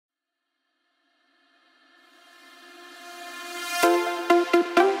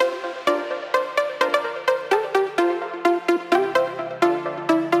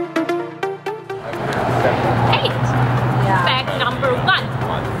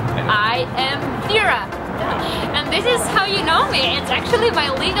this is how you know me. It's actually my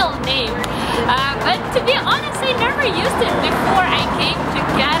legal name. But to be honest, I never used it before I came to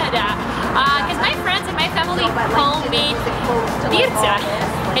Canada. Because my friends and my family call me Virtsia.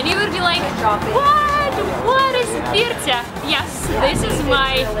 And you would be like, what? What is Virtsia? Yes, this is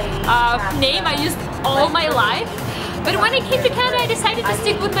my name I used all my life. But when I came to Canada, I decided to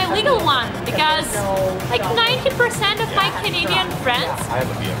stick with my legal one because like 90% of my Canadian friends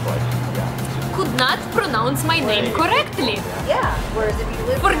could not pronounce my name correctly.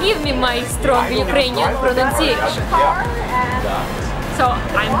 Forgive me my strong Ukrainian pronunciation. So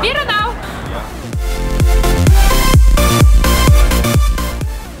I'm Vera now.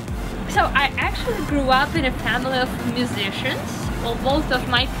 So I actually grew up in a family of musicians. Well, both of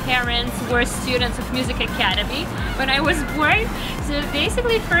my parents were students of Music Academy when I was born. So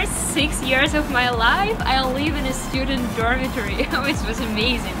basically first 6 years of my life I live in a student dormitory, which was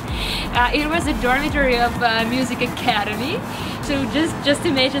amazing. It was a dormitory of Music Academy. So just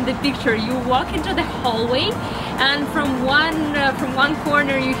imagine the picture. You walk into the hallway and from one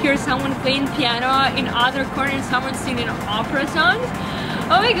corner you hear someone playing piano, in other corner someone singing opera songs.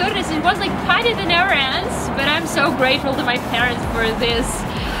 Oh my goodness, it was like party that never ends, but I'm so grateful to my parents for this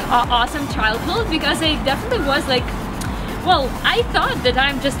awesome childhood because I definitely was like, well, I thought that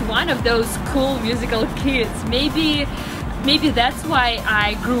I'm just one of those cool musical kids. Maybe that's why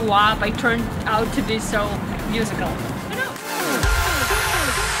I grew up, I turned out to be so musical.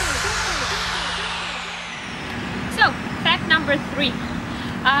 So, fact number 3.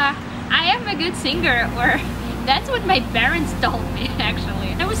 I am a good singer, or that's what my parents told me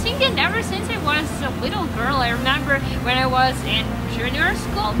actually. I was singing ever since I was a little girl. I remember when I was in junior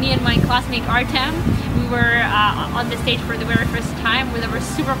school, me and my classmate Artem, we were on the stage for the very first time with our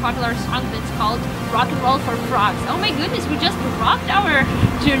super popular song that's called Rock and Roll for Frogs. Oh my goodness, we just rocked our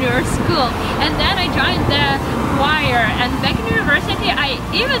junior school. And then I joined the choir, and back in university I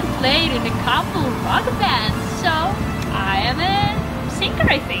even played in a couple rock bands. So I am a singer,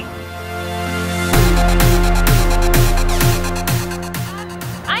 I think.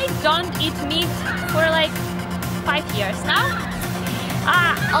 I don't eat meat for like 5 years now.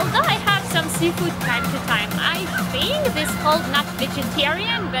 Although I have some seafood time to time. I think this is called not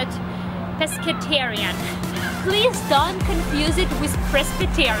vegetarian but pescatarian. Please don't confuse it with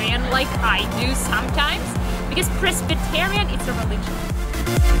Presbyterian like I do sometimes, because Presbyterian is a religion.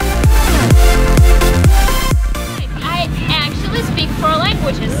 I actually speak 4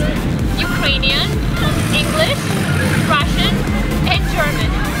 languages: Ukrainian, English, Russian, and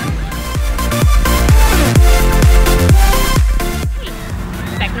German.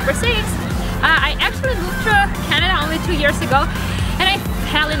 Fact number 6. I actually moved to Canada only 2 years ago and I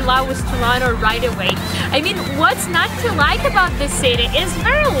fell in love with Toronto right away. I mean, what's not to like about this city? It's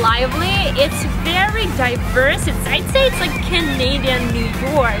very lively, it's very diverse, I'd say it's like Canadian New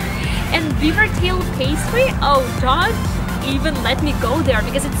York. And Beavertail pastry, oh, don't even let me go there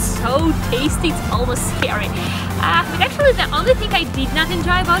because it's so tasty, it's almost scary. But actually the only thing I did not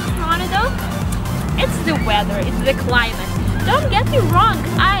enjoy about Toronto though, it's the weather, it's the climate. Don't get me wrong,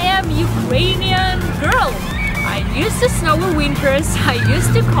 I am Ukrainian girl. I used to snow in winters, I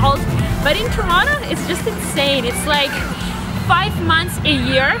used to cold, but in Toronto it's just insane. It's like 5 months a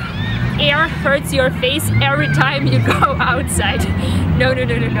year, air hurts your face every time you go outside. No.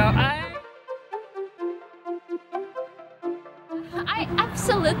 I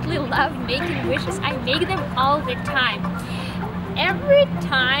absolutely love making wishes. I make them all the time. Every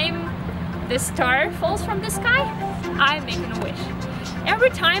time the star falls from the sky, I'm making a wish. Every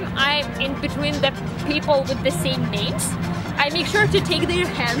time I'm in between the people with the same names, I make sure to take their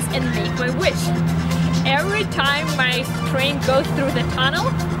hands and make my wish. Every time my train goes through the tunnel,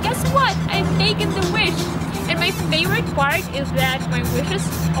 guess what? I'm making the wish. And my favorite part is that my wishes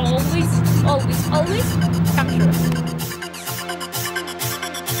always come true.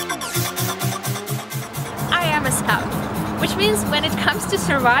 I am a scout, which means when it comes to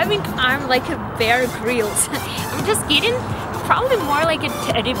surviving, I'm like a Bear Grylls. I'm just kidding, probably more like a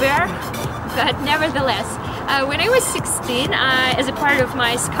teddy bear, but nevertheless. When I was 16, as a part of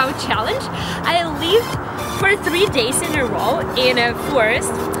my scout challenge, I lived for 3 days in a row in a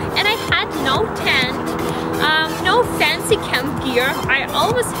forest, and I had no tent, no fancy camp gear, I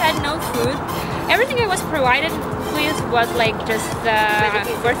almost had no food. Everything I was provided with was like just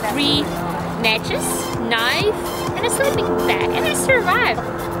for 3 matches, knife, and a sleeping bag, and I survived.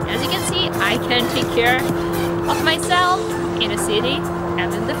 As you can see, I can take care of myself in a city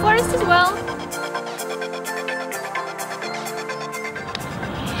and in the forest as well.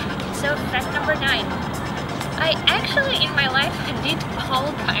 So fact number 9. I actually in my life did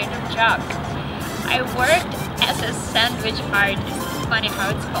all kind of jobs. I worked as a sandwich artist. Funny how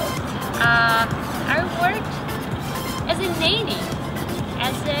it's called. I worked as a nanny,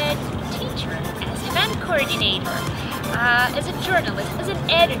 as a teacher, as event coordinator, as a journalist, as an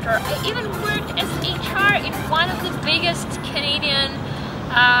editor. I even worked as HR in one of the biggest Canadian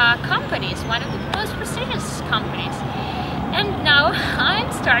companies, one of the most prestigious companies. And now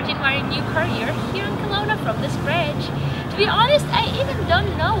I'm starting my new career here in Kelowna from this bridge. To be honest, I even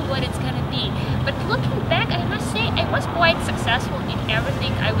don't know what it's gonna be. But looking back, I must say I was quite successful in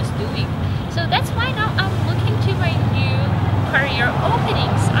everything I was doing. So that's why now I'm looking to my new career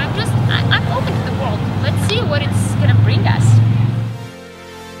openings. I'm open to the world. Let's see what it's gonna bring us.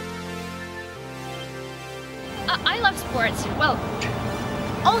 I love sports. Well,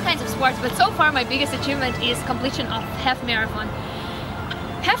 all kinds of sports, but so far my biggest achievement is completion of half marathon.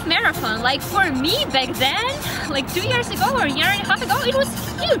 Half marathon, like for me back then, like 2 years ago or a year and a half ago, it was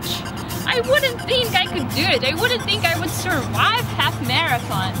huge. I wouldn't think I could do it. I wouldn't think I would survive half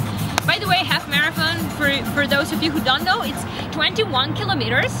marathon. By the way, half marathon, for those of you who don't know, it's 21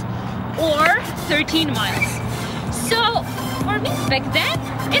 kilometers or 13 miles. So for me back then,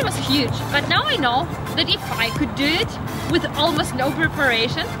 it was huge. But now I know that if I could do it with almost no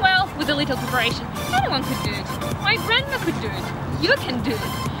preparation, well, with a little preparation, anyone could do it. My grandma could do it. You can do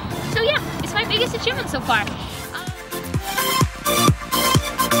it. So yeah, it's my biggest achievement so far.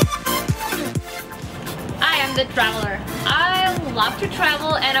 I am the traveler. I love to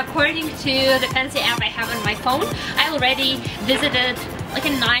travel, and according to the fancy app I have on my phone, I already visited like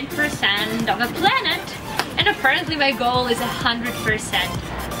a 9% of a planet, and apparently my goal is 100%.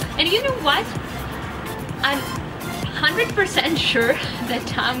 And you know what? I'm 100% sure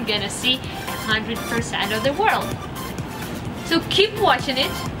that I'm gonna see 100% of the world. So keep watching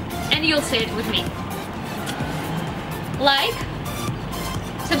it and you'll see it with me. Like,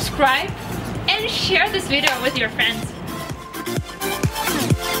 subscribe, and share this video with your friends.